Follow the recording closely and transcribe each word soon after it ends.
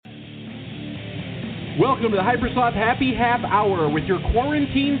Welcome to the Hypersloth Happy Half Hour with your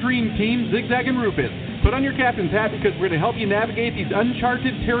quarantine dream team, Zig Zag and Rufus. Put on your captain's hat because we're going to help you navigate these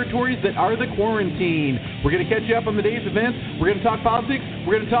uncharted territories that are the quarantine. We're going to catch you up on the day's events. We're going to talk politics.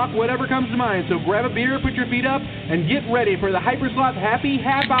 We're going to talk whatever comes to mind. So grab a beer, put your feet up, and get ready for the Hypersloth Happy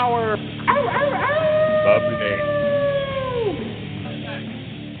Half Hour. Ow, ow, ow! Lovely day.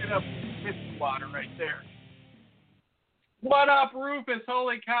 Get up, whiskey water right there. What up, Rufus?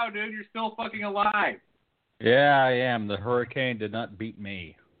 Holy cow, dude, you're still fucking alive. Yeah, I am. The hurricane did not beat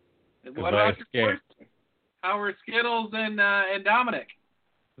me. What about your horse? How are Skittles and Dominic?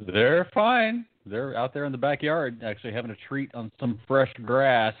 They're fine. They're out there in the backyard actually having a treat on some fresh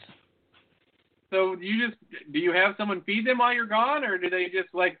grass. So do you have someone feed them while you're gone, or do they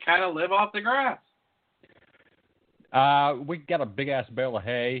just like kind of live off the grass? We got a big-ass bale of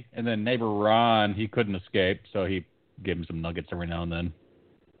hay, and then neighbor Ron, he couldn't escape, so he gave him some nuggets every now and then.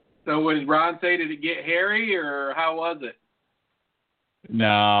 So what did Ron say? Did it get hairy, or how was it?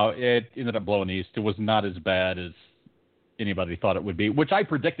 No, it ended up blowing east. It was not as bad as anybody thought it would be, which I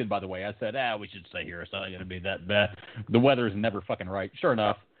predicted, by the way. I said, we should stay here. It's not going to be that bad. The weather's never fucking right. Sure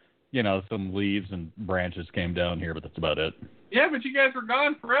enough, some leaves and branches came down here, but that's about it. Yeah, but you guys were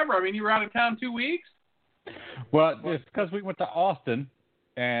gone forever. I mean, you were out of town 2 weeks? Well, it's because we went to Austin.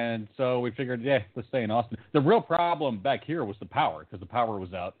 And so we figured, let's stay in Austin. The real problem back here was the power, because the power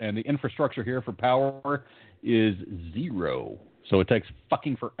was out. And the infrastructure here for power is zero. So it takes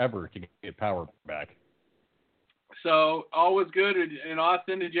fucking forever to get power back. So all was good in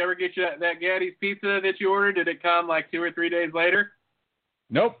Austin. Did you ever get that Gaddy's pizza that you ordered? Did it come like 2 or 3 days later?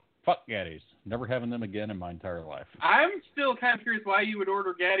 Nope. Fuck Gaddy's. Never having them again in my entire life. I'm still kind of curious why you would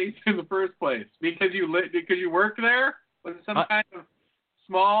order Gaddy's in the first place. Because you worked there? Was it some kind of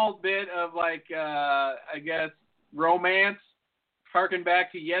small bit of I guess, romance, harken back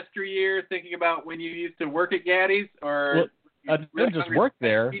to yesteryear, thinking about when you used to work at Gaddy's? Or I didn't just work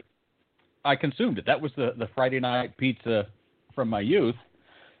there. I consumed it. That was the Friday night pizza from my youth,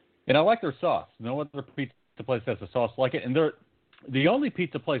 and I like their sauce. No other pizza place has a sauce like it, and they're the only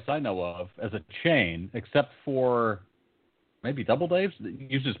pizza place I know of as a chain, except for maybe Double Dave's, that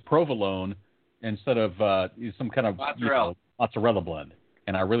uses provolone instead of some kind of mozzarella blend.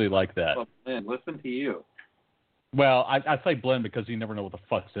 And I really like that. Oh, man, listen to you. Well, I say blend because you never know what the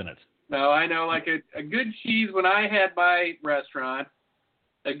fuck's in it. No, I know. Like a good cheese, when I had my restaurant,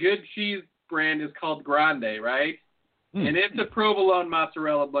 a good cheese brand is called Grande, right? And it's a provolone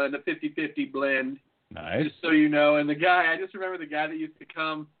mozzarella blend, a 50-50 blend. Nice. Just so you know. And I just remember the guy that used to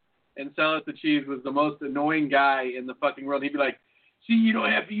come and sell us the cheese was the most annoying guy in the fucking world. He'd be like, see, you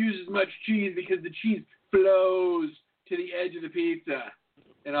don't have to use as much cheese because the cheese flows to the edge of the pizza.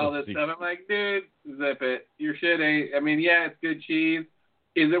 And all this stuff. I'm like, dude, zip it. Your shit ain't. I mean, yeah, it's good cheese.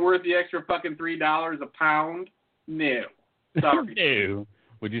 Is it worth the extra fucking $3 a pound? No. Sorry. No.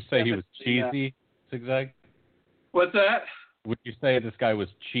 Would you say he was cheesy, Zig Zag? What's that? Would you say this guy was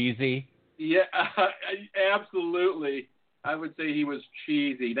cheesy? Yeah, absolutely. I would say he was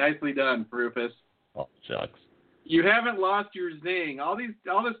cheesy. Nicely done, Rufus. Oh, shucks. You haven't lost your zing. All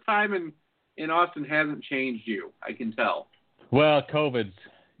this time in Austin hasn't changed you. I can tell. Well, COVID's,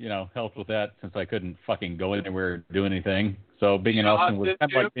 helped with that since I couldn't fucking go anywhere or do anything. So being in Austin was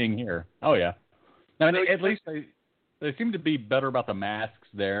kind of like being here. Oh, yeah. I mean, at least they seem to be better about the masks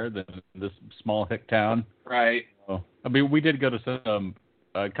there than this small hick town. Right. So, I mean, we did go to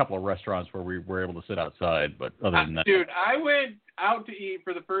a couple of restaurants where we were able to sit outside, but other than that. Dude, I went out to eat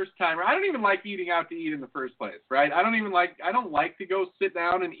for the first time. I don't even like eating out to eat in the first place, right? I don't like to go sit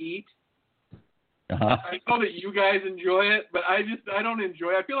down and eat. Uh-huh. I know that you guys enjoy it, but I don't enjoy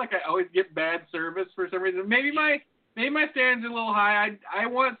it. I feel like I always get bad service for some reason. Maybe my standards are a little high. I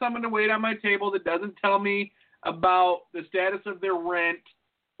want someone to wait on my table that doesn't tell me about the status of their rent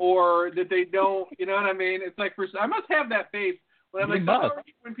or that they don't, you know what I mean? It's like, I must have that face when I'm like, how are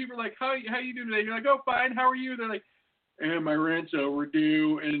you? When people are like, how you doing today? You're like, oh, fine. How are you? They're like, my rent's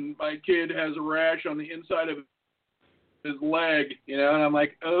overdue and my kid has a rash on the inside of his leg, and I'm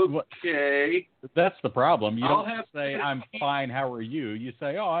like, okay. That's the problem. You don't say, I'm fine, how are you? You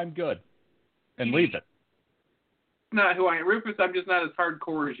say, oh, I'm good, and leave it. Not who I am. Rufus, I'm just not as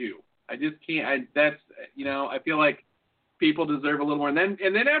hardcore as you. I just can't. I feel like people deserve a little more. And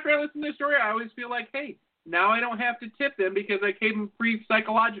then after I listen to this story, I always feel like, hey, now I don't have to tip them because I gave them free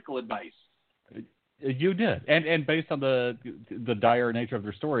psychological advice. You did. And based on the dire nature of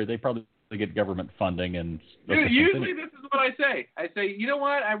their story, they probably get government funding. And dude, usually this is what I say. I say, you know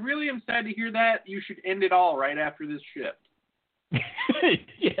what? I really am sad to hear that. You should end it all right after this shift.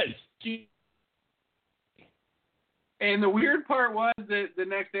 Yes. And the weird part was that the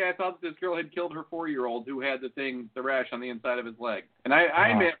next day I thought that this girl had killed her 4-year-old who had the rash on the inside of his leg. And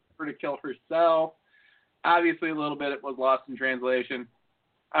I meant her to kill herself. Obviously, a little bit it was lost in translation.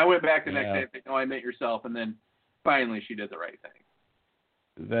 I went back the next day and said, no, I meant yourself. And then finally she did the right thing.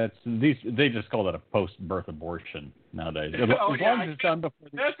 They just call that a post-birth abortion nowadays. As long as it's done before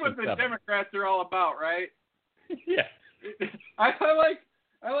that's what the Democrats are all about, right? Yeah. I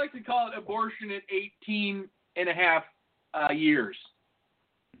like to call it abortion at 18 and a half years.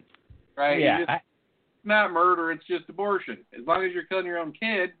 Right? Yeah. It's not murder, it's just abortion. As long as you're killing your own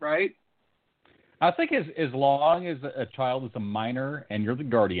kid, right? I think as long as a child is a minor and you're the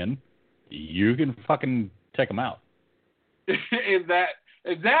guardian, you can fucking take them out. Is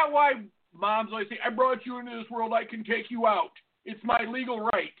that why moms always say, I brought you into this world, I can take you out. It's my legal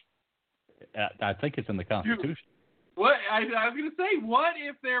right. I think it's in the Constitution. Dude, what I was going to say, what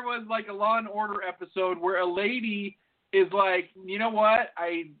if there was like a Law and Order episode where a lady is like, you know what,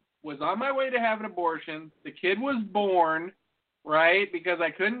 I was on my way to have an abortion, the kid was born, right, because I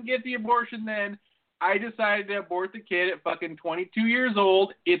couldn't get the abortion then, I decided to abort the kid at fucking 22 years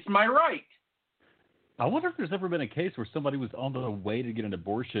old, it's my right. I wonder if there's ever been a case where somebody was on the way to get an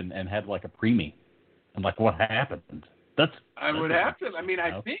abortion and had like a preemie. And like, what happened? I would have to. I mean,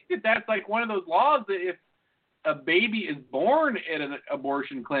 I think that's like one of those laws that if a baby is born at an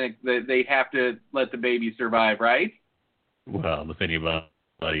abortion clinic, that they have to let the baby survive, right? Well, if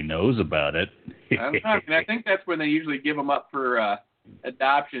anybody knows about it. I think that's when they usually give them up for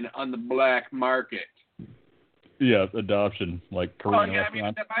adoption on the black market. Yeah, adoption, like Korean restaurant. I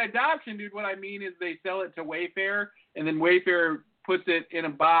mean, by adoption, dude, what I mean is they sell it to Wayfair, and then Wayfair puts it in a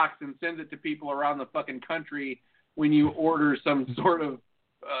box and sends it to people around the fucking country when you order some sort of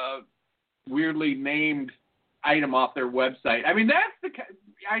weirdly named item off their website. I mean,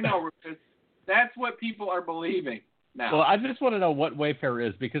 I know, that's what people are believing now. Well, I just want to know what Wayfair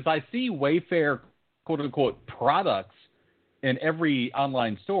is, because I see Wayfair, quote-unquote, products in every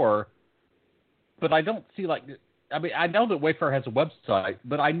online store, but I don't see, like, I mean, I know that Wayfair has a website,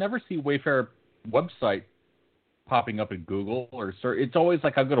 but I never see Wayfair website popping up in Google or search. It's always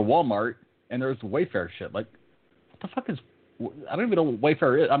like I go to Walmart and there's Wayfair shit. Like, what the fuck is? I don't even know what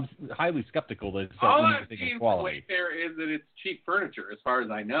Wayfair is. I'm highly skeptical that it's all I've seen from Wayfair is that it's cheap furniture, as far as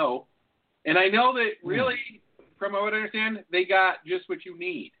I know, and I know that really, from what I understand, they got just what you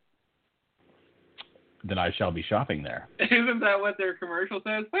need. Then I shall be shopping there. Isn't that what their commercial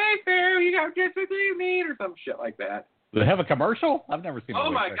says? Wayfair, you got just what you need, or some shit like that. Do they have a commercial? I've never seen a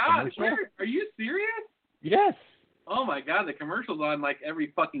Wayfair commercial. Oh my God, are you serious? Yes. Oh my God, the commercial's on like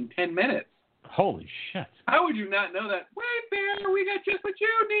every fucking 10 minutes. Holy shit. How would you not know that? Wayfair, we got just what you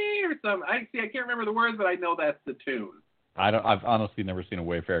need, or something. I can't remember the words, but I know that's the tune. I've honestly never seen a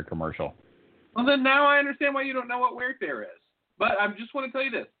Wayfair commercial. Well, then now I understand why you don't know what Wayfair is. But I just want to tell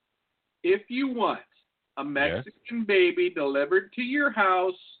you this. If you want a Mexican baby delivered to your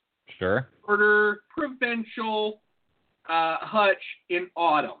house, sure, order provincial hutch in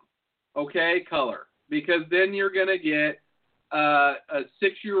autumn, okay, color. Because then you're going to get a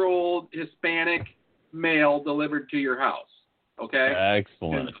 6-year-old Hispanic male delivered to your house, okay?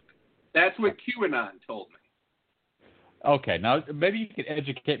 Excellent. And that's what QAnon told me. Okay, now maybe you could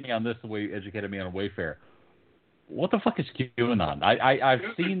educate me on this the way you educated me on Wayfair. What the fuck is QAnon? I've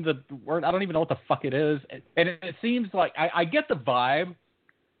seen the word. I don't even know what the fuck it is. And it seems like I get the vibe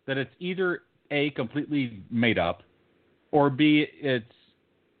that it's either A, completely made up, or B, it's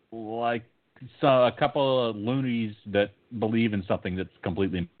like a couple of loonies that believe in something that's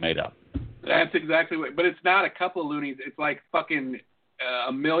completely made up. That's exactly what. But it's not a couple of loonies. It's like fucking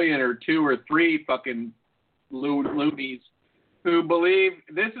 1 million or 2 or 3 fucking loonies who believe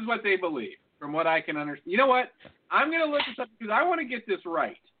this is what they believe. From what I can understand. You know what? I'm going to look at something because I want to get this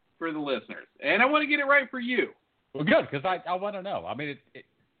right for the listeners. And I want to get it right for you. Well, good, because I want to know. I mean,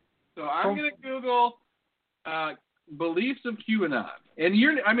 So I'm going to Google beliefs of QAnon.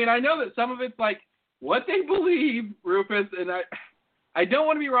 And I know that some of it's like what they believe, Rufus, and I don't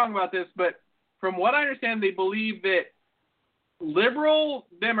want to be wrong about this, but from what I understand, they believe that liberal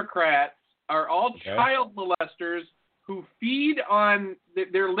Democrats are all child molesters who feed on,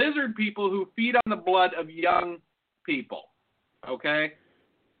 they're lizard people who feed on the blood of young people, okay?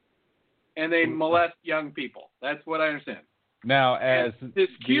 And they molest young people. That's what I understand. Now, as this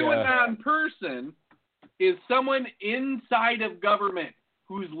QAnon person is someone inside of government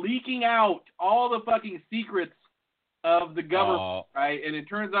who's leaking out all the fucking secrets of the government, right? And it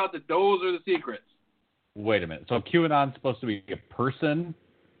turns out that those are the secrets. Wait a minute. So QAnon's supposed to be a person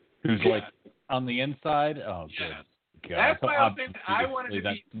who's like on the inside? Oh, good. God. That's why I was saying I wanted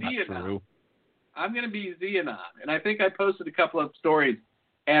to be QAnon. I'm going to be Xenon. And I think I posted a couple of stories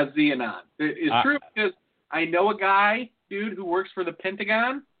as Xenon. It's true because I know a guy, dude, who works for the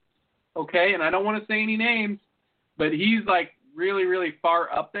Pentagon, okay? And I don't want to say any names, but he's like really, really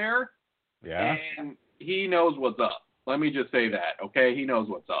far up there. Yeah. And he knows what's up. Let me just say that, okay? He knows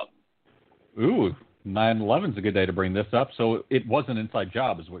what's up. Ooh, 9/11's a good day to bring this up. So it was an inside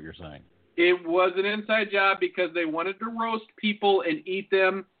job is what you're saying. It was an inside job because they wanted to roast people and eat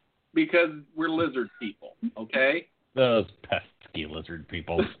them because we're lizard people, okay? Those pesky lizard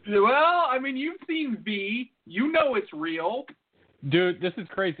people. Well, I mean, you've seen V. You know it's real. Dude, this is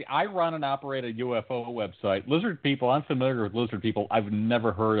crazy. I run and operate a UFO website. Lizard people, I'm familiar with lizard people. I've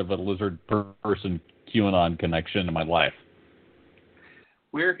never heard of a lizard person QAnon connection in my life.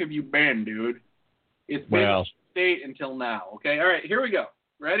 Where have you been, dude? It's been a state until now, okay? All right, here we go.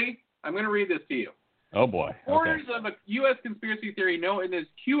 Ready? I'm going to read this to you. Oh, boy. Reporters of a U.S. conspiracy theory known as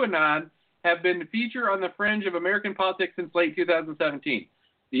QAnon have been featured on the fringe of American politics since late 2017.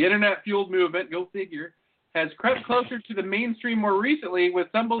 The internet-fueled movement, go figure, has crept closer to the mainstream more recently, with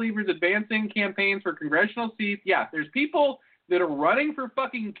some believers advancing campaigns for congressional seats. Yeah, there's people that are running for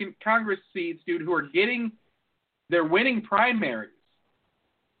fucking Congress seats, dude, who are they're winning primaries,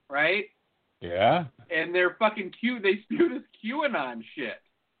 right? Yeah. And they're fucking they spew this QAnon shit.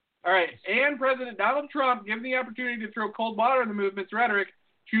 All right, and President Donald Trump, given the opportunity to throw cold water on the movement's rhetoric,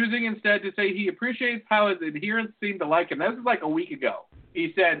 choosing instead to say he appreciates how his adherents seem to like him. This was like a week ago.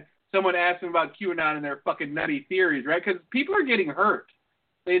 He said someone asked him about QAnon and their fucking nutty theories, right? Because people are getting hurt.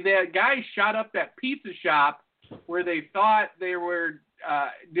 That guy shot up that pizza shop where they thought they were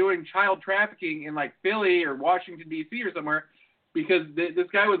doing child trafficking in like Philly or Washington, D.C. or somewhere because this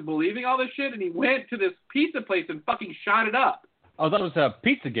guy was believing all this shit, and he went to this pizza place and fucking shot it up. Oh, that was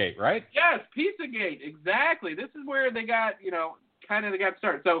Pizzagate, right? Yes, Pizzagate, exactly. This is where they got, they got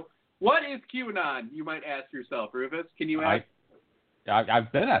started. So what is QAnon, you might ask yourself, Rufus? Can you ask?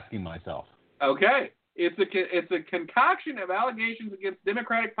 I've been asking myself. Okay. It's a concoction of allegations against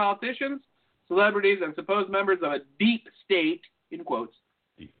Democratic politicians, celebrities, and supposed members of a deep state, in quotes,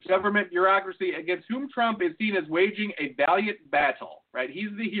 government bureaucracy against whom Trump is seen as waging a valiant battle, right? He's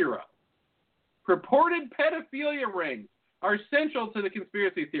the hero. Purported pedophilia rings are central to the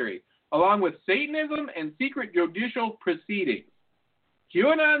conspiracy theory, along with Satanism and secret judicial proceedings.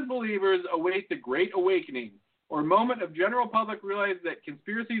 QAnon believers await the Great Awakening, or moment of general public realize that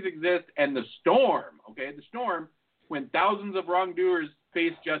conspiracies exist, and the storm, when thousands of wrongdoers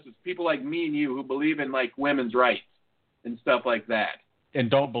face justice, people like me and you who believe in, like, women's rights and stuff like that. And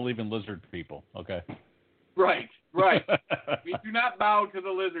don't believe in lizard people, okay? Right. We do not bow to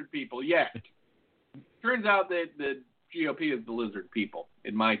the lizard people yet. Turns out that the GOP is the lizard people,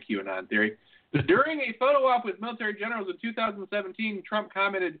 in my QAnon theory. During a photo op with military generals in 2017, Trump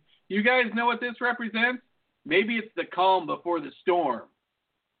commented, "You guys know what this represents? Maybe it's the calm before the storm."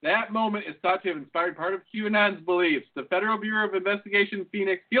 That moment is thought to have inspired part of QAnon's beliefs. The Federal Bureau of Investigation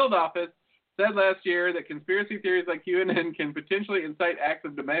Phoenix Field Office said last year that conspiracy theories like QAnon can potentially incite acts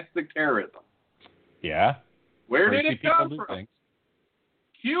of domestic terrorism. Yeah. Where did it come from?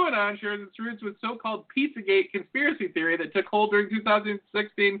 QAnon shares its roots with so-called Pizzagate conspiracy theory that took hold during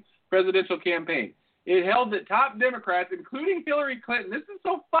 2016 presidential campaign. It held that top Democrats, including Hillary Clinton, this is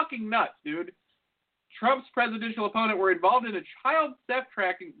so fucking nuts, dude, Trump's presidential opponent, were involved in a child sex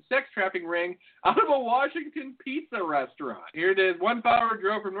trafficking ring out of a Washington pizza restaurant. Here it is. One follower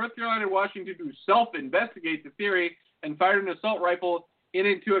drove from North Carolina to Washington to self-investigate the theory and fired an assault rifle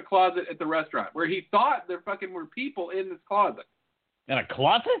into a closet at the restaurant, where he thought there fucking were people in this closet. In a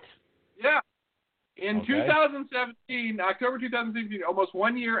closet? Yeah. In 2017, October 2017, almost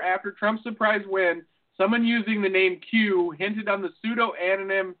 1 year after Trump's surprise win, someone using the name Q hinted on the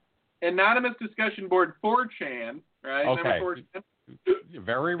pseudo-anonymous discussion board 4chan, right? Okay. 4chan?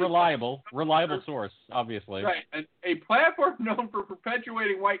 Very reliable source, obviously. Right. A platform known for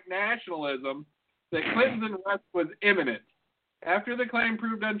perpetuating white nationalism that Clinton's arrest was imminent. After the claim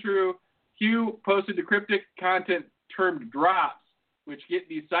proved untrue, Q posted cryptic content termed drops, which get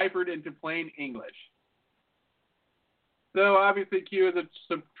deciphered into plain English. So obviously Q is a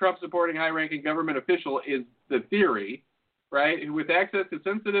Trump-supporting high-ranking government official is the theory, right, with access to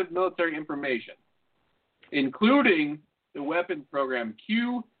sensitive military information, including the weapons program.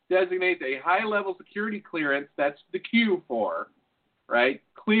 Q designates a high-level security clearance, that's the Q for, right,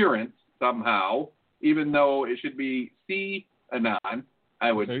 clearance somehow, even though it should be C-anon,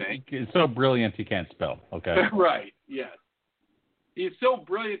 I would think. It's so brilliant he can't spell, okay? Right, yes. He's so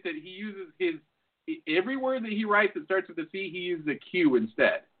brilliant that he uses every word that he writes that starts with a C, he uses a Q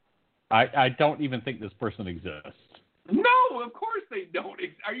instead. I don't even think this person exists. No, of course they don't.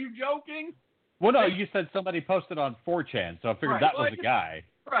 Are you joking? Well, no, you said somebody posted on 4chan, so I figured that was a guy.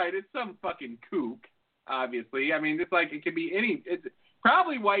 Right, it's some fucking kook, obviously. I mean, it's like it could be any. It's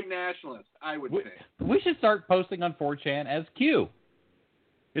probably white nationalist, I would say. We should start posting on 4chan as Q.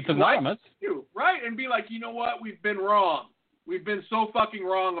 It's anonymous. Q, right, and be like, you know what? We've been wrong. We've been so fucking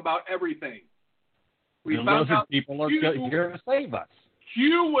wrong about everything. We found out people are here to save us.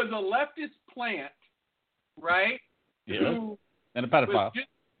 Q was a leftist plant, right? Yeah. And a pedophile. Was just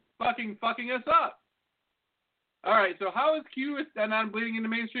fucking us up. All right, so how is Q not bleeding into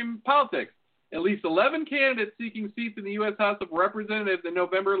mainstream politics? At least 11 candidates seeking seats in the U.S. House of Representatives in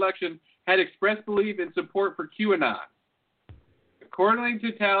November election had expressed belief in support for QAnon. According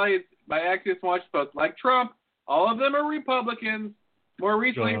to tallies by Axios Watch Post, like Trump, all of them are Republicans. More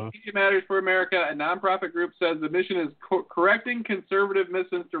recently, Media Matters for America, a nonprofit group, says the mission is correcting conservative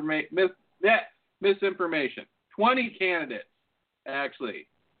misinformation. 20 candidates, actually,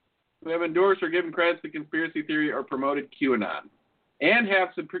 who have endorsed or given credit to conspiracy theory or promoted QAnon, and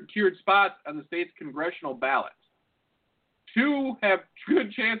have secured spots on the state's congressional ballot. 2 have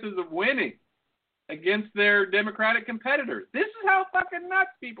good chances of winning against their Democratic competitors. This is how fucking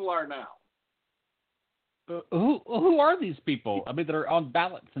nuts people are now. Who are these people? I mean, that are on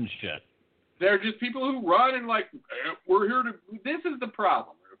ballots and shit. They're just people who run and we're here to. This is the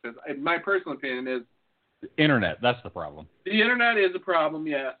problem. My personal opinion is the internet. That's the problem. The internet is a problem.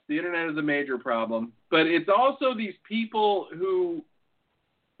 Yes, the internet is a major problem. But it's also these people who,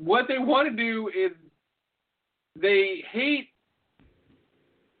 what they want to do is they hate.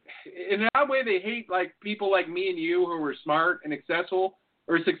 In that way, they hate like people like me and you who are smart and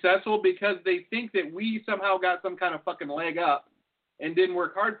successful because they think that we somehow got some kind of fucking leg up and didn't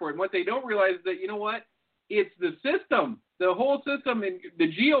work hard for it. And what they don't realize is that, you know what? It's the system. The whole system, and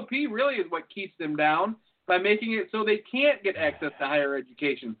the GOP really is what keeps them down by making it so they can't get access to higher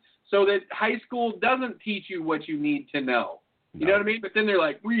education, so that high school doesn't teach you what you need to know. You know what I mean? But then they're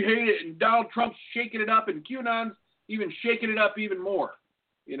like, we hate it, and Donald Trump's shaking it up, and QAnon's even shaking it up even more.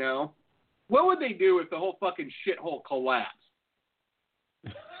 You know? What would they do if the whole fucking shithole collapsed?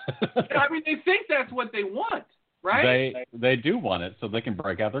 I mean, they think that's what they want, right? They do want it so they can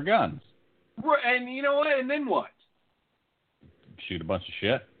break out their guns. And you know what? And then what? Shoot a bunch of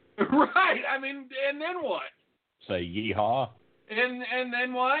shit. Right. I mean, and then what? Say yeehaw. And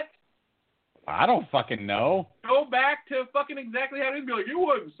then what? I don't fucking know. Go back to fucking exactly how it is and be like, it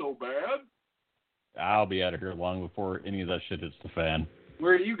wasn't so bad. I'll be out of here long before any of that shit hits the fan.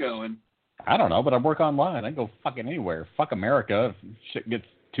 Where are you going? I don't know, but I work online. I can go fucking anywhere. Fuck America if shit gets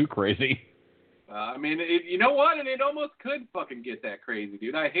too crazy. I mean, you know what? And it almost could fucking get that crazy,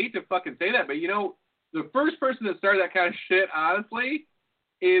 dude. I hate to fucking say that, but you know, the first person that started that kind of shit, honestly,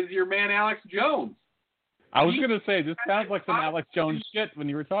 is your man Alex Jones. I was going to say, this sounds like some Alex Jones shit when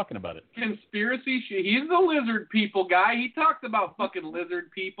you were talking about it. Conspiracy shit. He's the lizard people guy. He talks about fucking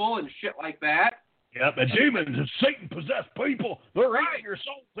lizard people and shit like that. Yep, the demons and Satan-possessed people. They're eating your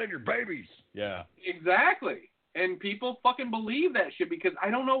souls and your babies. Yeah. Exactly. And people fucking believe that shit because I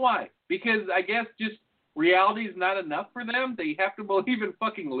don't know why. Because I guess just reality is not enough for them. They have to believe in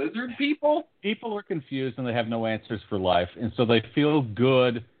fucking lizard people. People are confused and they have no answers for life. And so they feel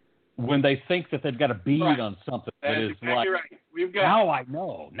good when they think that they've got a bead on something that is exactly like, right.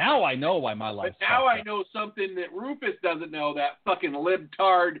 Now I know why my life's But now I know something that Rufus doesn't know, that fucking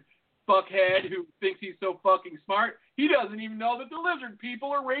libtard fuckhead who thinks he's so fucking smart. He doesn't even know that the lizard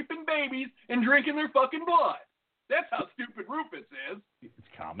people are raping babies and drinking their fucking blood. That's how stupid Rufus is. It's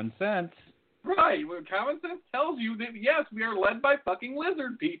common sense. Right. Well, common sense tells you that, yes, we are led by fucking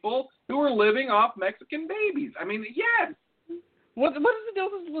lizard people who are living off Mexican babies. I mean, yes. What does it do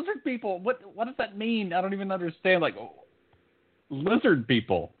with lizard people? What does that mean? I don't even understand. Like, lizard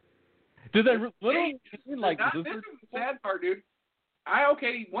people. Do they literally like lizard? This is the sad part, dude.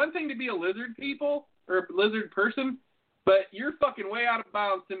 One thing to be a lizard people or a lizard person, but you're fucking way out of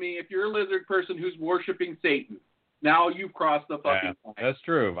bounds to me if you're a lizard person who's worshiping Satan. Now you've crossed the fucking line. That's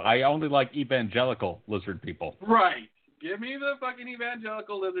true. I only like evangelical lizard people. Right. Give me the fucking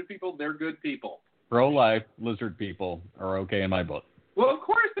evangelical lizard people. They're good people. Pro-life lizard people are okay in my book. Well, of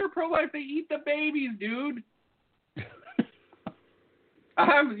course they're pro-life. They eat the babies, dude.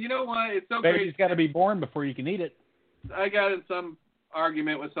 You know what? It's so Baby's got to be born before you can eat it. I got in some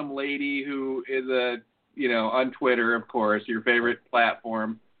argument with some lady who is on Twitter, of course, your favorite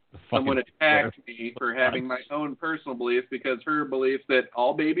platform. Someone attacked me for having my own personal beliefs because her beliefs that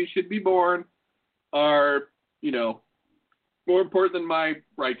all babies should be born are, more important than my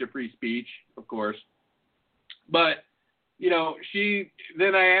right to free speech, of course. But,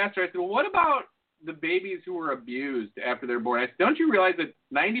 then I asked her, I said, well, what about the babies who were abused after they're born. Don't you realize that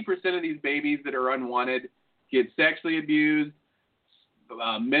 90% of these babies that are unwanted get sexually abused,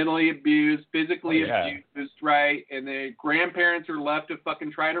 mentally abused, physically abused, right? And the grandparents are left to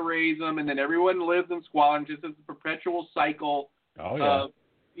fucking try to raise them, and then everyone lives in squalor, and just as a perpetual cycle of,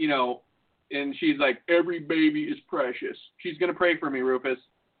 you know, and she's like, every baby is precious. She's going to pray for me, Rufus.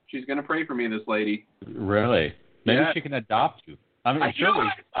 She's going to pray for me, this lady. Really? Maybe she can adopt you. I mean, you know what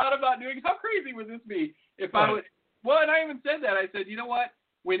I thought about doing? How crazy would this be if I would? Well, and I even said that. I said, you know what?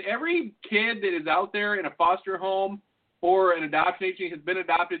 When every kid that is out there in a foster home or an adoption agency has been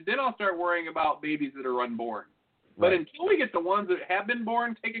adopted, then I'll start worrying about babies that are unborn. Right. But until we get the ones that have been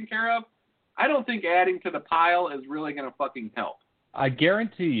born taken care of, I don't think adding to the pile is really going to fucking help. I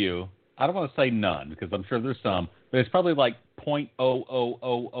guarantee you, I don't want to say none because I'm sure there's some, but it's probably like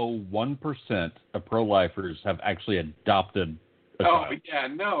 0.00001% of pro-lifers have actually adopted a child. Oh, yeah,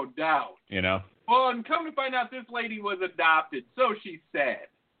 no doubt. You know? Well, and come to find out, this lady was adopted, so she said.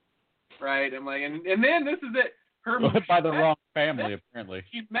 Right? I'm like, and then this is it. By the wrong family, apparently.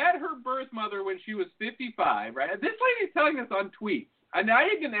 She met her birth mother when she was 55, right? This lady's telling us on tweets. I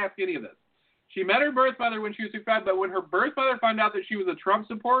didn't ask any of this. She met her birth mother when she was 55, but when her birth mother found out that she was a Trump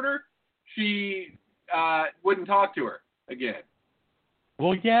supporter, she wouldn't talk to her again.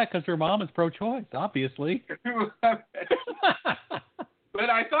 Well, yeah, because her mom is pro-choice, obviously. But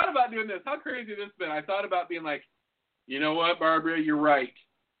I thought about doing this. How crazy this been? I thought about being like, you know what, Barbara, you're right.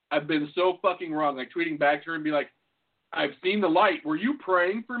 I've been so fucking wrong. Like tweeting back to her and be like, I've seen the light. Were you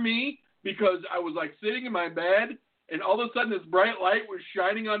praying for me? Because I was like sitting in my bed and all of a sudden this bright light was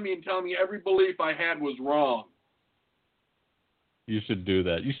shining on me and telling me every belief I had was wrong. You should do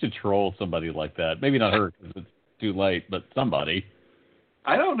that. You should troll somebody like that. Maybe not her because it's too late, but somebody.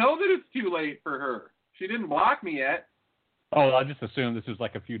 I don't know that it's too late for her. She didn't block me yet. Oh, I just assumed this was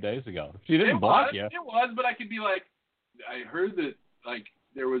like a few days ago. She didn't block you. It was, but I could be like, I heard that like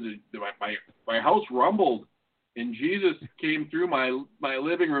there was my house rumbled and Jesus came through my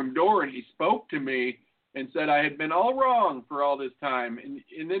living room door and he spoke to me and said I had been all wrong for all this time. And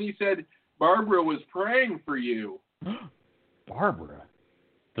then he said, Barbara was praying for you. Barbara?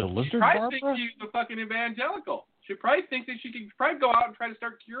 The lizard she Barbara? She probably thinks she's a fucking evangelical. She probably thinks that she could probably go out and try to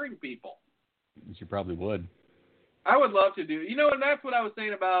start curing people. She probably would. I would love to do. You know, and that's what I was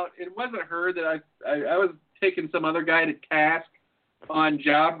saying about, it wasn't her that I was taking some other guy to task on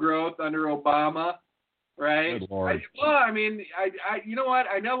job growth under Obama, right? Good Lord. I mean, you know what?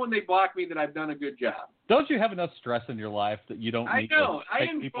 I know when they block me that I've done a good job. Don't you have enough stress in your life that you don't need to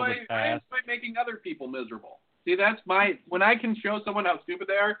take people to task? I enjoy making other people miserable. See, that's when I can show someone how stupid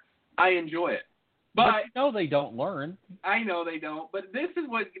they are, I enjoy it. But you know they don't learn. I know they don't. But this is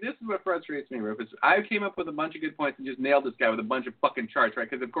what frustrates me, Rufus. I came up with a bunch of good points and just nailed this guy with a bunch of fucking charts, right?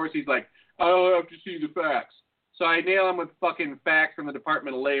 Because of course he's like, I don't have to see the facts. So I nail him with fucking facts from the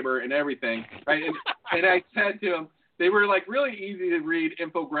Department of Labor and everything, right? And I said to him, they were like really easy to read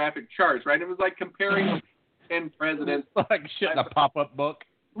infographic charts, right? It was like comparing 10 presidents. Like shit in a pop-up book.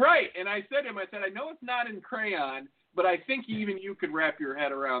 Right. And I said to him, I know it's not in crayon, but I think even you could wrap your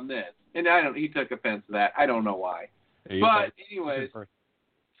head around this. And he took offense to that. I don't know why. Yeah, but anyways, but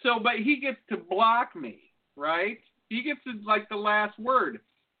he gets to block me, right? He gets to like the last word.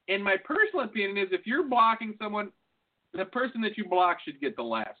 And my personal opinion is if you're blocking someone, the person that you block should get the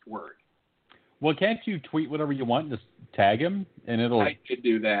last word. Well, can't you tweet whatever you want and just tag him and it'll... I could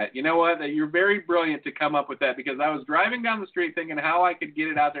do that. You know what? You're very brilliant to come up with that because I was driving down the street thinking how I could get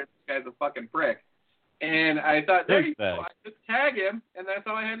it out there. This guy's a fucking prick. And I thought, there you go. I just tag him, and that's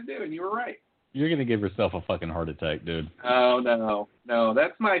all I had to do, and you were right. You're going to give yourself a fucking heart attack, dude. Oh, no.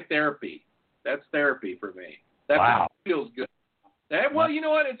 That's my therapy. That's therapy for me. That feels good. Well, you know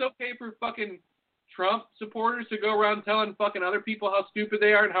what? It's okay for fucking Trump supporters to go around telling fucking other people how stupid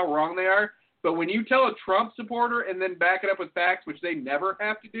they are and how wrong they are. But when you tell a Trump supporter and then back it up with facts, which they never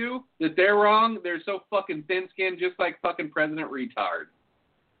have to do, that they're wrong, they're so fucking thin-skinned, just like fucking President Retard.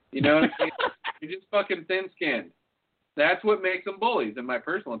 You know what I mean? You're just fucking thin-skinned. That's what makes them bullies, in my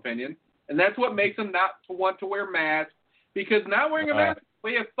personal opinion. And that's what makes them not to want to wear masks, because not wearing a mask is a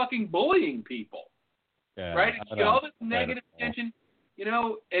way of fucking bullying people. Yeah, right? You get all this negative attention, you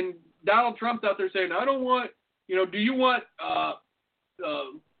know, and Donald Trump's out there saying, I don't want, you know, do you want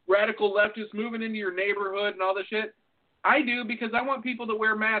radical leftists moving into your neighborhood and all this shit? I do, because I want people to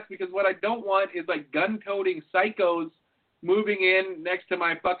wear masks, because what I don't want is like gun-toting psychos moving in next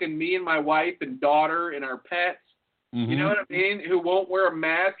to me and my wife and daughter and our pets, you know what I mean, who won't wear a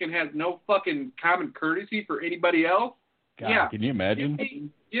mask and has no fucking common courtesy for anybody else. God, yeah. Can you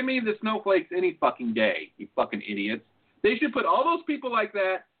imagine? Give me the snowflakes any fucking day, you fucking idiots. They should put all those people like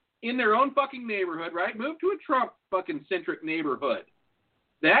that in their own fucking neighborhood, right? Move to a Trump fucking centric neighborhood.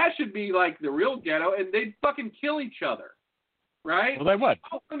 That should be like the real ghetto, and they'd fucking kill each other, right? Well, they would.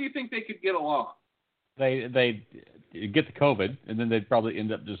 How long do you think they could get along? They get the COVID, and then they'd probably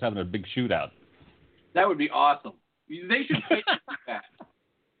end up just having a big shootout. That would be awesome. They should pay to see that.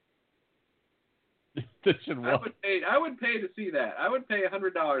 I would pay to see that. I would pay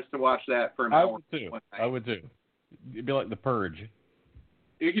 $100 to watch that for an hour. I would too. It'd be like The Purge.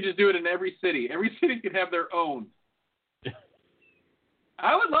 You could just do it in every city. Every city could have their own.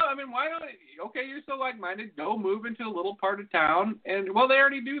 I would love. I mean, why not? Okay, you're so like-minded. Go move into a little part of town, and well, they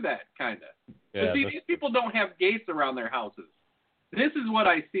already do that, kind of. Yeah, but see, these people don't have gates around their houses. This is what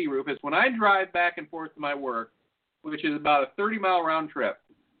I see, Rufus. When I drive back and forth to my work, which is about a 30-mile round trip,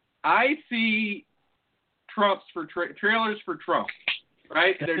 I see Trumps for trailers for Trump,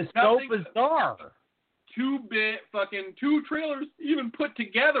 right? There's so bizarre. Two trailers even put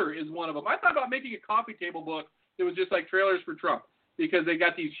together is one of them. I thought about making a coffee table book that was just like trailers for Trump because they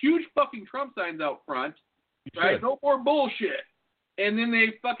got these huge fucking Trump signs out front, right? No more bullshit. And then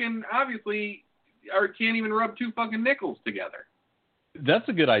they fucking obviously can't even rub two fucking nickels together. That's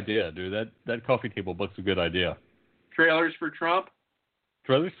a good idea, dude. That coffee table book's a good idea. Trailers for Trump?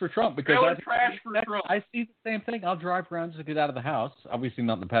 Trailers for Trump. Because trash for Trump. I see the same thing. I'll drive around just to get out of the house. Obviously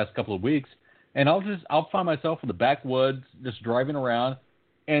not in the past couple of weeks. And I'll find myself in the backwoods just driving around.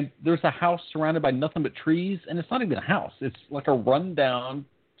 And there's a house surrounded by nothing but trees. And it's not even a house. It's like a rundown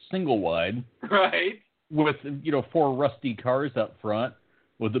single wide. Right. With, 4 rusty cars up front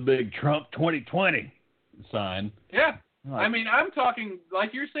with the big Trump 2020 sign. Yeah. I mean, I'm talking,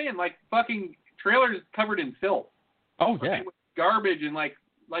 like you're saying, like fucking trailers covered in filth. Oh, yeah. With garbage and like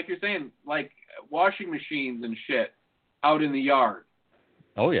you're saying, like washing machines and shit out in the yard.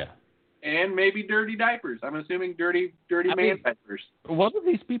 Oh, yeah. And maybe dirty diapers. I'm assuming dirty diapers. What have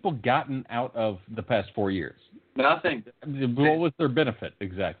these people gotten out of the past 4 years? Nothing. What was their benefit,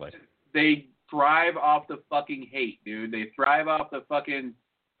 exactly? They thrive off the fucking hate, dude. They thrive off the fucking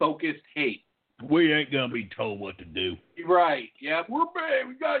focused hate. We ain't gonna be told what to do. Right. Yeah. We're bad.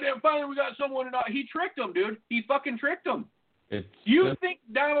 Finally we got someone he tricked them, dude. He fucking tricked them. You think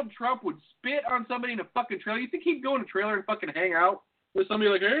Donald Trump would spit on somebody in a fucking trailer? You think he'd go in a trailer and fucking hang out with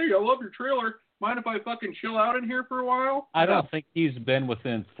somebody like, hey, I love your trailer. Mind if I fucking chill out in here for a while? I don't think he's been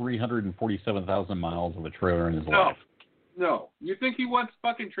within 347,000 miles of a trailer in his life. No. You think he wants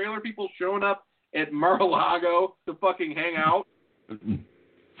fucking trailer people showing up at Mar-a-Lago to fucking hang out?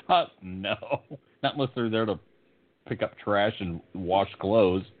 Fuck no. Not unless they're there to pick up trash and wash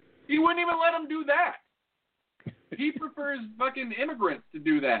clothes. He wouldn't even let them do that. He prefers fucking immigrants to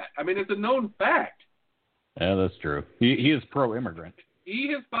do that. I mean, it's a known fact. Yeah, that's true. He is pro-immigrant. He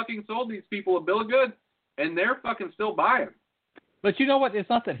has fucking sold these people a bill of goods, and they're fucking still buying. But you know what? It's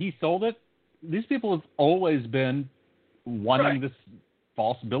not that he sold it. These people have always been wanting this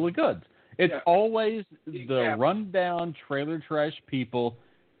false bill of goods. It's always the rundown trailer trash people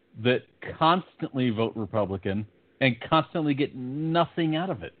that constantly vote Republican and constantly get nothing out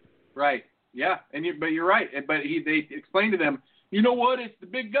of it. Right. Yeah. But you're right. But they explained to them, you know what? It's the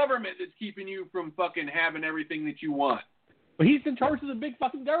big government that's keeping you from fucking having everything that you want. But he's in charge of the big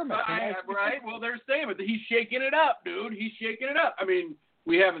fucking government. Right. Well, they're saying, but he's shaking it up, dude. He's shaking it up. I mean,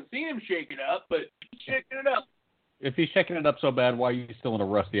 we haven't seen him shake it up, but he's shaking it up. If he's shaking it up so bad, why are you still in a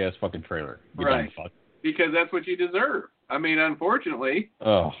rusty-ass fucking trailer? Right. Because that's what you deserve. I mean, unfortunately.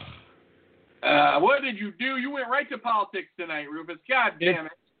 Oh. What did you do? You went right to politics tonight, Rufus. God damn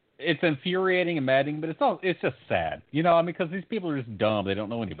it. It's infuriating and maddening, but it's just sad. You know, I mean, because these people are just dumb. They don't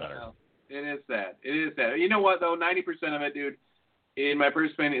know any better. No, it is sad. It is sad. You know what, though? 90% of it, dude, in my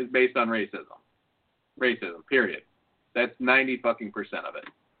personal opinion, is based on racism. Racism, period. That's 90% of it.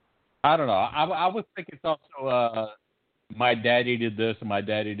 I don't know. I would think it's also my daddy did this and my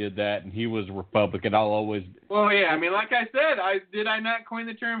daddy did that, and he was a Republican. I'll always. Well, yeah. I mean, like I said, did I not coin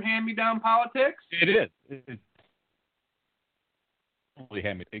the term hand-me-down politics? It is. It's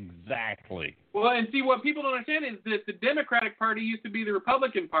exactly. Well, and see, what people don't understand is that the Democratic Party used to be the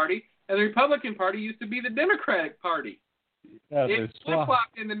Republican Party, and the Republican Party used to be the Democratic Party. It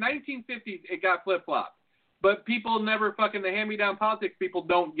flip-flopped in the 1950s. It got flip-flopped. But people never fucking, the hand-me-down politics people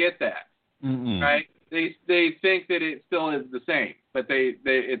don't get that, right? They think that it still is the same, but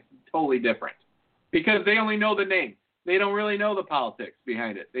it's totally different because they only know the name. They don't really know the politics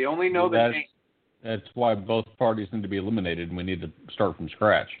behind it. They only know the name. That's why both parties need to be eliminated, and we need to start from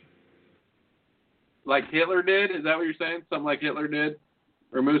scratch. Like Hitler did? Is that what you're saying? Something like Hitler did?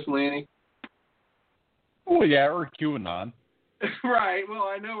 Or Mussolini? Oh, yeah, or QAnon. Right. Well,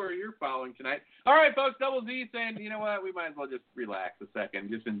 I know where you're following tonight. All right, folks. Double Z saying, you know what? We might as well just relax a second.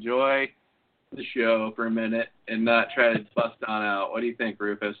 Just enjoy the show for a minute and not try to bust on out. What do you think,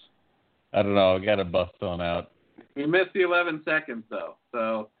 Rufus? I don't know. I got to bust on out. We missed the 11 seconds, though.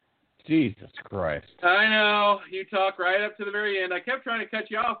 So. Jesus Christ. I know. You talk right up to the very end. I kept trying to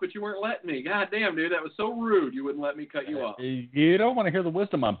cut you off, but you weren't letting me. God damn, dude. That was so rude. You wouldn't let me cut you off. You don't want to hear the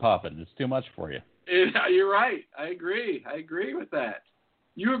wisdom I'm popping. It's too much for you. You're right. I agree. I agree with that.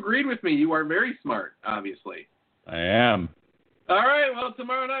 You agreed with me. You are very smart, obviously. I am. All right. Well,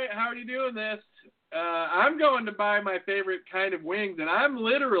 tomorrow night, how are you doing this? I'm going to buy my favorite kind of wings, and I'm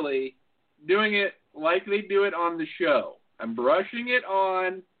literally doing it like they do it on the show. I'm brushing it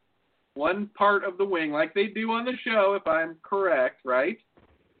on one part of the wing like they do on the show, if I'm correct, right?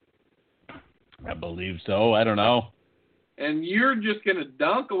 I believe so. I don't know. And you're just going to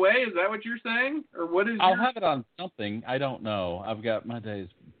dunk away? Is that what you're saying? Or what is I'll have it on something. I don't know. I've got my days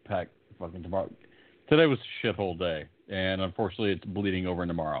packed fucking tomorrow. Today was a shithole day, and unfortunately it's bleeding over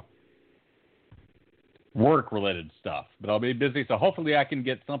tomorrow. Work-related stuff. But I'll be busy, so hopefully I can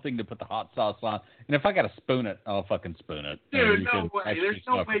get something to put the hot sauce on. And if I got to spoon it, I'll fucking spoon it. Dude, no way. There's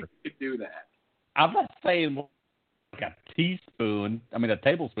no way you could do that. I'm not saying like a tablespoon.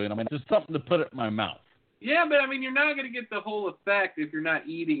 Just something to put it in my mouth. Yeah, but I mean, you're not going to get the whole effect if you're not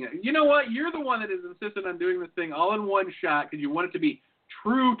eating it. You know what? You're the one that has insisted on doing this thing all in one shot because you want it to be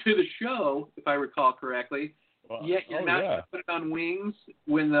true to the show, if I recall correctly. Well, yet you're not going to put it on wings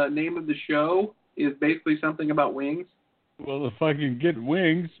when the name of the show is basically something about wings. Well, if I can get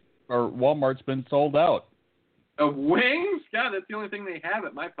wings, or Walmart's been sold out. Of wings? God, that's the only thing they have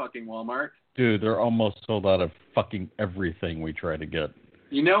at my fucking Walmart. Dude, they're almost sold out of fucking everything we try to get.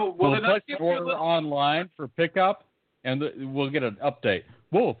 You know, well, let's order online for pickup, and we'll get an update.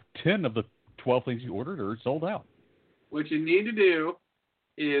 Well, 10 of the 12 things you ordered are sold out. What you need to do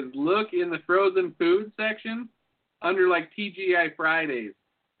is look in the frozen food section under, like, TGI Fridays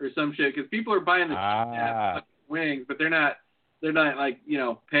or some shit, because people are buying the wings, but they're not like, you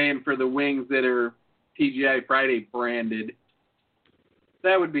know, paying for the wings that are TGI Friday branded.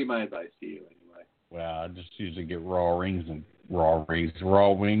 That would be my advice to you, anyway. Well, I just usually get raw wings and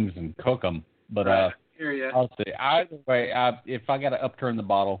cook them. But hear ya. I'll see. Either way, if I got to upturn the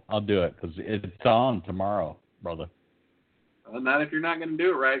bottle, I'll do it because it's on tomorrow, brother. Well, not if you're not going to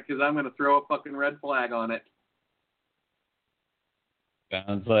do it right, because I'm going to throw a fucking red flag on it.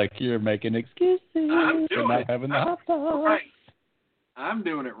 Sounds like you're making excuses for not having the hot sauce. Right. I'm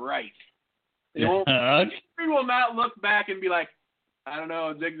doing it right. It will not look back and be like, I don't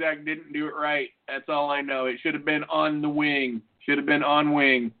know, Zig Zag didn't do it right. That's all I know. It should have been on the wing. Should have been on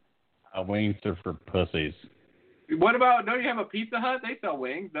wing. Wings are for pussies. What about, don't you have a Pizza Hut? They sell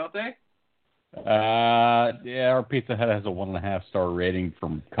wings, don't they? Yeah, our Pizza Hut has a 1.5-star rating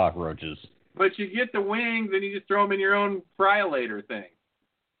from cockroaches. But you get the wings and you just throw them in your own fry-later thing.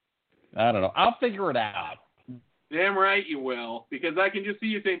 I don't know. I'll figure it out. Damn right you will. Because I can just see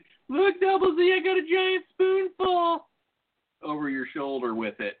you saying, look, Double Z, I got a giant spoonful over your shoulder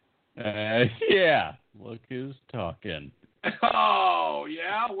with it. Yeah. Look who's talking. Oh,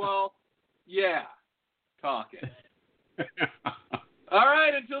 yeah? Well, yeah. Talking. All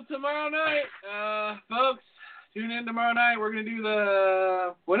right, until tomorrow night, folks, tune in tomorrow night. We're going to do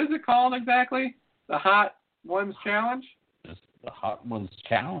the, what is it called exactly? The Hot Ones Challenge? Just the Hot Ones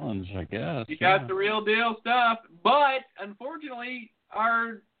Challenge, I guess. You got the real deal stuff, but unfortunately,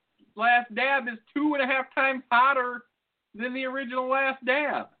 our last dab is 2.5 times hotter than the original last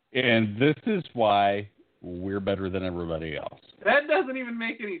dab. And this is why we're better than everybody else. That doesn't even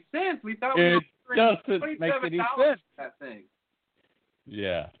make any sense. We thought we it were doesn't make any sense. for that thing.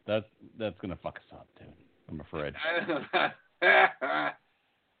 Yeah, that's gonna fuck us up too, I'm afraid.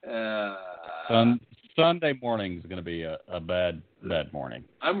 Sunday morning is gonna be a bad morning.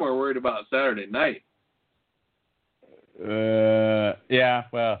 I'm more worried about Saturday night. Yeah,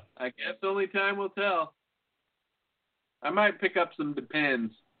 well, I guess only time will tell. I might pick up some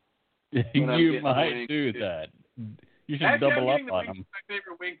Depends. You might do that. You should double up on them. My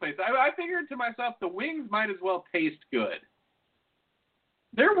favorite wing place. I figured to myself, the wings might as well taste good.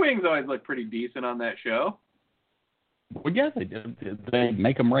 Their wings always look pretty decent on that show. Well, yeah, they do. They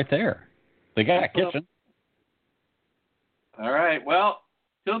make them right there. They got a kitchen. All right. Well,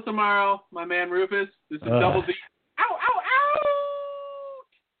 till tomorrow, my man Rufus. This is Double Z. Ow, ow, ow!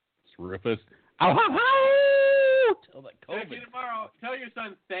 It's Rufus. Ow, ow, ow! Tell that COVID. Thank you tomorrow. Tell your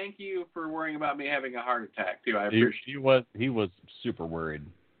son thank you for worrying about me having a heart attack, too. I appreciate it. He was super worried.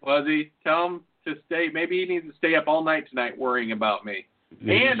 Was he? Tell him to stay. Maybe he needs to stay up all night tonight worrying about me.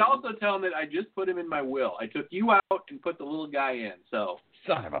 And also tell him that I just put him in my will. I took you out and put the little guy in. So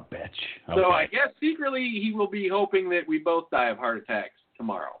son of a bitch. Okay. So I guess secretly he will be hoping that we both die of heart attacks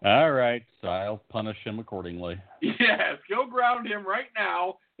tomorrow. All right. So I'll punish him accordingly. Yes. Go ground him right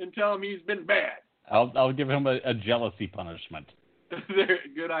now and tell him he's been bad. I'll give him a jealousy punishment.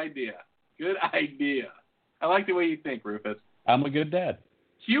 Good idea. Good idea. I like the way you think, Rufus. I'm a good dad.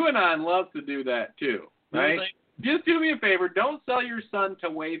 QAnon loves to do that too, right? Just do me a favor. Don't sell your son to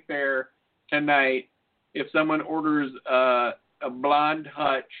Wayfair tonight if someone orders a blonde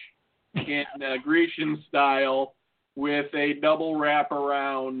hutch in Grecian style with a double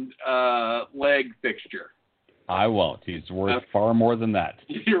wraparound leg fixture. I won't. He's worth far more than that.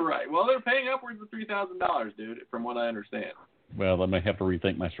 You're right. Well, they're paying upwards of $3,000, dude, from what I understand. Well, I may have to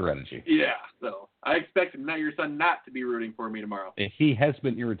rethink my strategy. Yeah, so I expect your son not to be rooting for me tomorrow. He has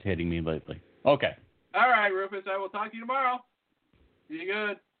been irritating me lately. Okay. All right, Rufus, I will talk to you tomorrow. Be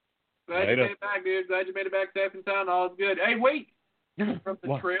good. Glad you made it back, dude. Glad you made it back safe and sound. All is good. Hey, wait. From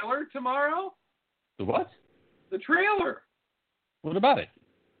the trailer tomorrow? The what? The trailer. What about it?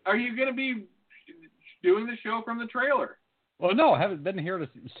 Are you going to be doing the show from the trailer? Well, no, I haven't been here to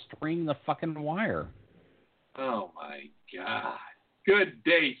string the fucking wire. Oh, my God. Good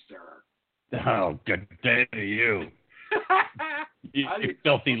day, sir. Oh, good day to you. you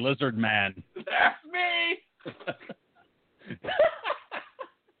filthy lizard man. That's me.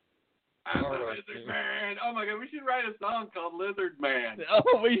 I'm a lizard man. Oh, my God. We should write a song called Lizard Man.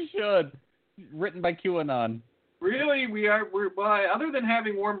 Oh, we should. Written by QAnon. Really? We're other than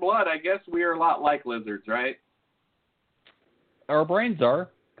having warm blood, I guess we are a lot like lizards, right? Our brains are,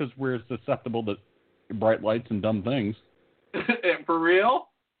 because we're susceptible to bright lights and dumb things. For real?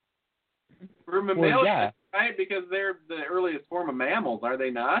 We're mammalian, yeah. right? Because they're the earliest form of mammals, are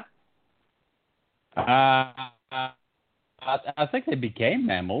they not? I think they became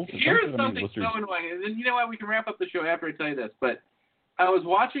mammals. Here's something so annoying. And then, you know what? We can wrap up the show after I tell you this. But I was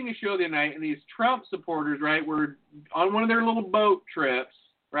watching a show the other night, and these Trump supporters, right, were on one of their little boat trips,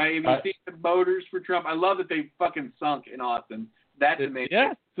 right? Have you seen the boaters for Trump? I love that they fucking sunk in Austin. That's amazing.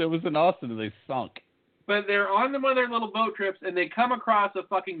 Yes, it was in Austin and they sunk. But they're on one of their little boat trips, and they come across a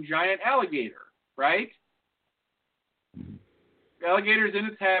fucking giant alligator, right? The alligator's in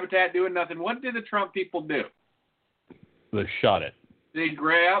its habitat doing nothing. What did the Trump people do? They shot it. They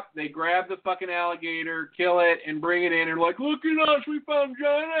grab the fucking alligator, kill it, and bring it in. And like, look at us, we found a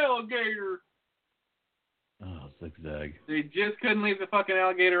giant alligator. Oh, Zig Zag. They just couldn't leave the fucking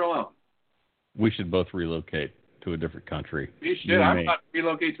alligator alone. We should both relocate to a different country. We should. I'm about to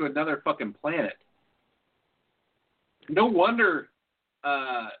relocate to another fucking planet. No wonder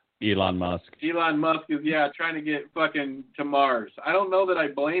Elon Musk is, trying to get fucking to Mars. I don't know that I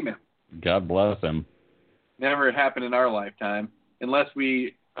blame him. God bless him. Never happened in our lifetime. Unless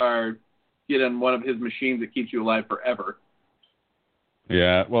we get on one of his machines that keeps you alive forever.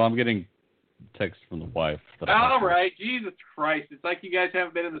 Yeah, well, I'm getting texts from the wife. All right, Jesus Christ. It's like you guys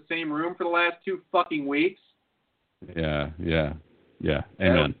haven't been in the same room for the last 2 fucking weeks. Yeah. Amen.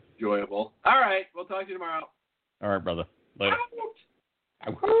 That's enjoyable. All right, we'll talk to you tomorrow. All right, brother. Later.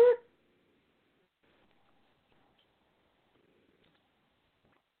 Out.